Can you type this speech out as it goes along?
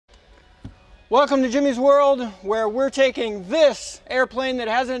Welcome to Jimmy's World, where we're taking this airplane that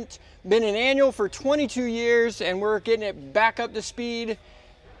hasn't been an annual for 22 years and we're getting it back up to speed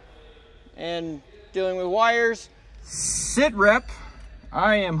and dealing with wires. Sit rep.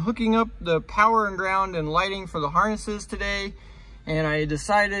 I am hooking up the power and ground and lighting for the harnesses today, and I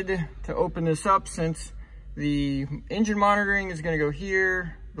decided to open this up since the engine monitoring is going to go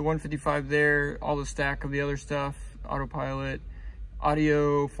here, the 155 there, all the stack of the other stuff, autopilot,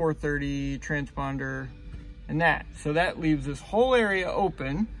 audio, 430, transponder, and that. So that leaves this whole area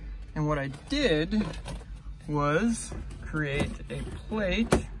open. And what I did was create a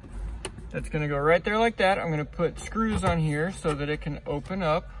plate that's gonna go right there like that. I'm gonna put screws on here so that it can open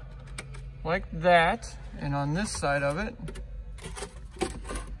up like that. And on this side of it,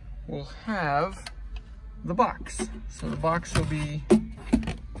 we'll have the box. So the box will be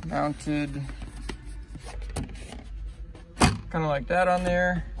mounted kind of like that on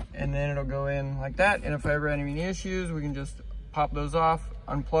there, and then it'll go in like that. And if I ever had any issues, we can just pop those off,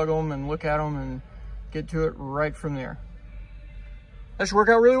 unplug them, and look at them and get to it right from there. That should work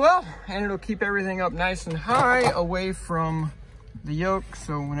out really well, and it'll keep everything up nice and high away from the yoke,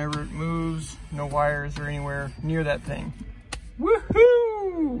 so whenever it moves, no wires or anywhere near that thing.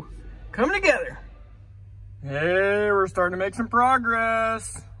 Woohoo! Coming together. Hey, we're starting to make some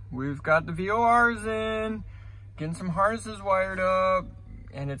progress. We've got the VORs in, getting some harnesses wired up,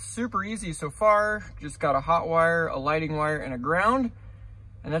 and it's super easy so far. Just got a hot wire, a lighting wire, and a ground,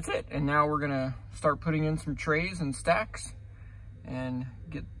 and that's it. And now we're gonna start putting in some trays and stacks and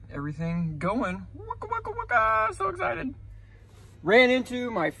get everything going. Waka, waka, waka. So excited. Ran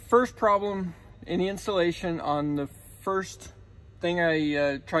into my first problem in the installation on the first thing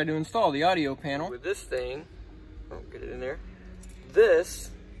I tried to install, the audio panel. With this thing, oh, get it in there.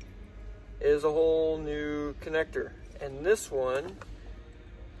 This is a whole new connector, and this one,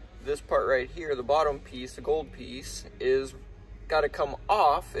 this part right here, the bottom piece, the gold piece, is got to come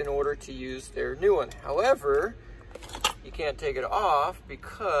off in order to use their new one. However, you can't take it off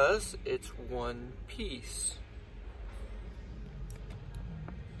because it's one piece.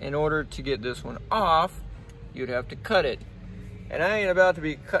 In order to get this one off, you'd have to cut it, and I ain't about to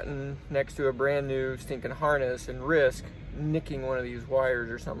be cutting next to a brand new stinking harness and risk nicking one of these wires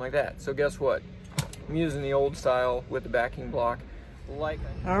or something like that. So guess what? I'm using the old style with the backing block.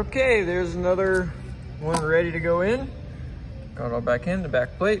 Okay, there's another one ready to go in. Got it all back in, the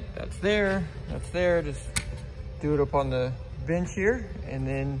back plate, that's there, that's there. Just do it up on the bench here and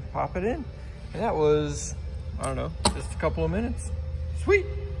then pop it in. And that was, I don't know, just a couple of minutes. Sweet.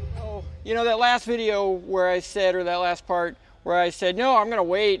 Oh, you know that last video where I said, or that last part, where I said, no, I'm gonna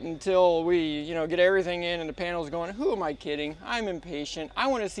wait until we, get everything in and the panel's going. Who am I kidding? I'm impatient. I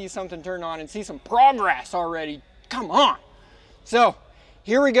wanna see something turn on and see some progress already. Come on. So,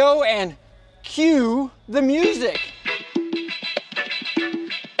 here we go, and cue the music.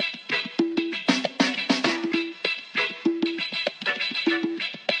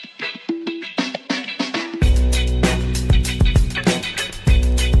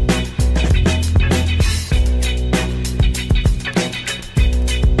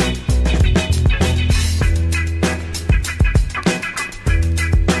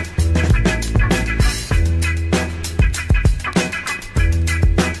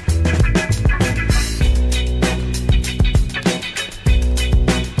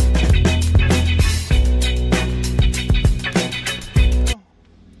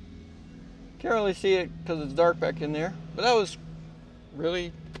 Can't really see it because it's dark back in there, but that was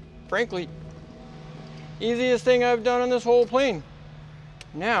really, frankly, easiest thing I've done on this whole plane.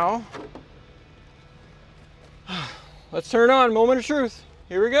 Now, let's turn on, moment of truth.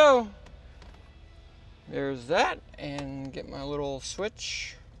 Here we go. There's that, and get my little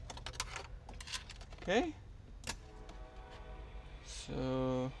switch. Okay.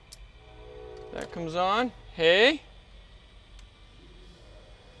 So, that comes on. Hey.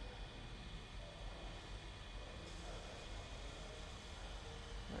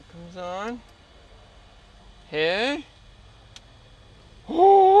 Comes on. Hey.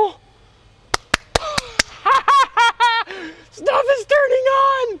 Oh! Stuff is turning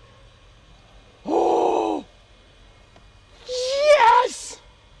on! Oh! Yes!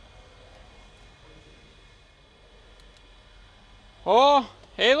 Oh,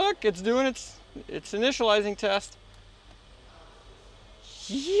 hey look, it's doing its initializing test.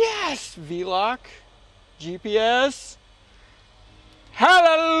 Yes! V-lock, GPS.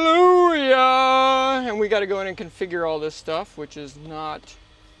 Hallelujah! And we got to go in and configure all this stuff, which is not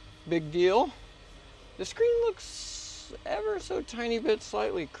big deal. The screen looks ever so tiny bit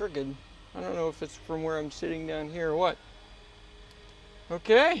slightly crooked. I don't know if it's from where I'm sitting down here or what.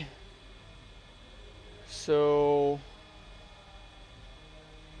 Okay. so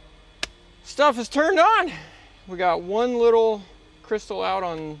stuff is turned on. We got one little crystal out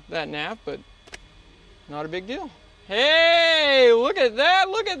on that nav, but not a big deal. Hey, look at that,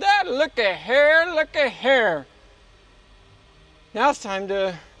 look at that, look at here, look at here. Now it's time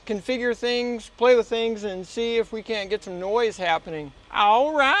to configure things, play with things, and see if we can't get some noise happening.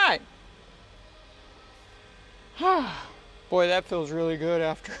 All right. Boy, that feels really good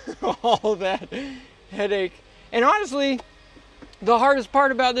after all that headache. And honestly, the hardest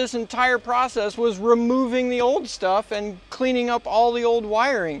part about this entire process was removing the old stuff and cleaning up all the old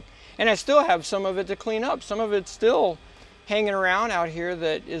wiring. And I still have some of it to clean up. Some of it's still hanging around out here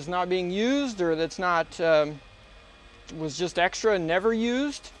that is not being used, or that's not, was just extra and never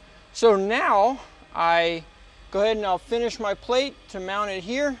used. So now I go ahead and I'll finish my plate to mount it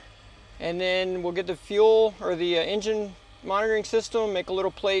here, and then we'll get the fuel or the engine monitoring system, make a little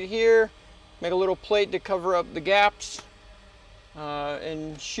plate here, make a little plate to cover up the gaps,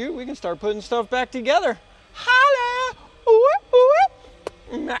 and shoot, we can start putting stuff back together. Holla!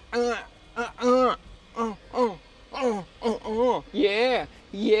 Yeah,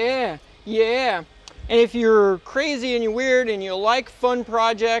 yeah, yeah. And if you're crazy and you're weird and you like fun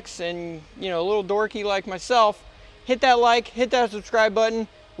projects and, you know, a little dorky like myself, hit that like, hit that subscribe button,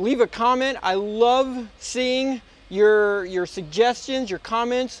 leave a comment. I love seeing your suggestions, your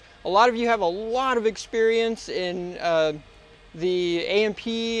comments. A lot of you have a lot of experience in the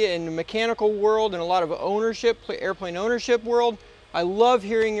A&P and mechanical world, and a lot of ownership, airplane ownership world. I love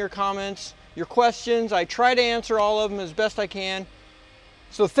hearing your comments, your questions. I try to answer all of them as best I can.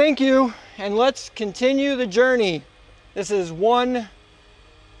 So thank you, and let's continue the journey. This is one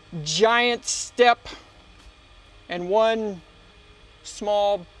giant step and one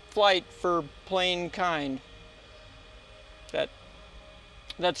small flight for plain kind.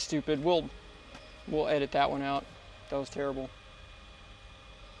 That's stupid. We'll edit that one out. That was terrible.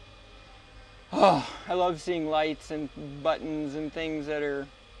 Oh, I love seeing lights and buttons and things that are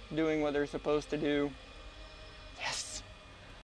doing what they're supposed to do.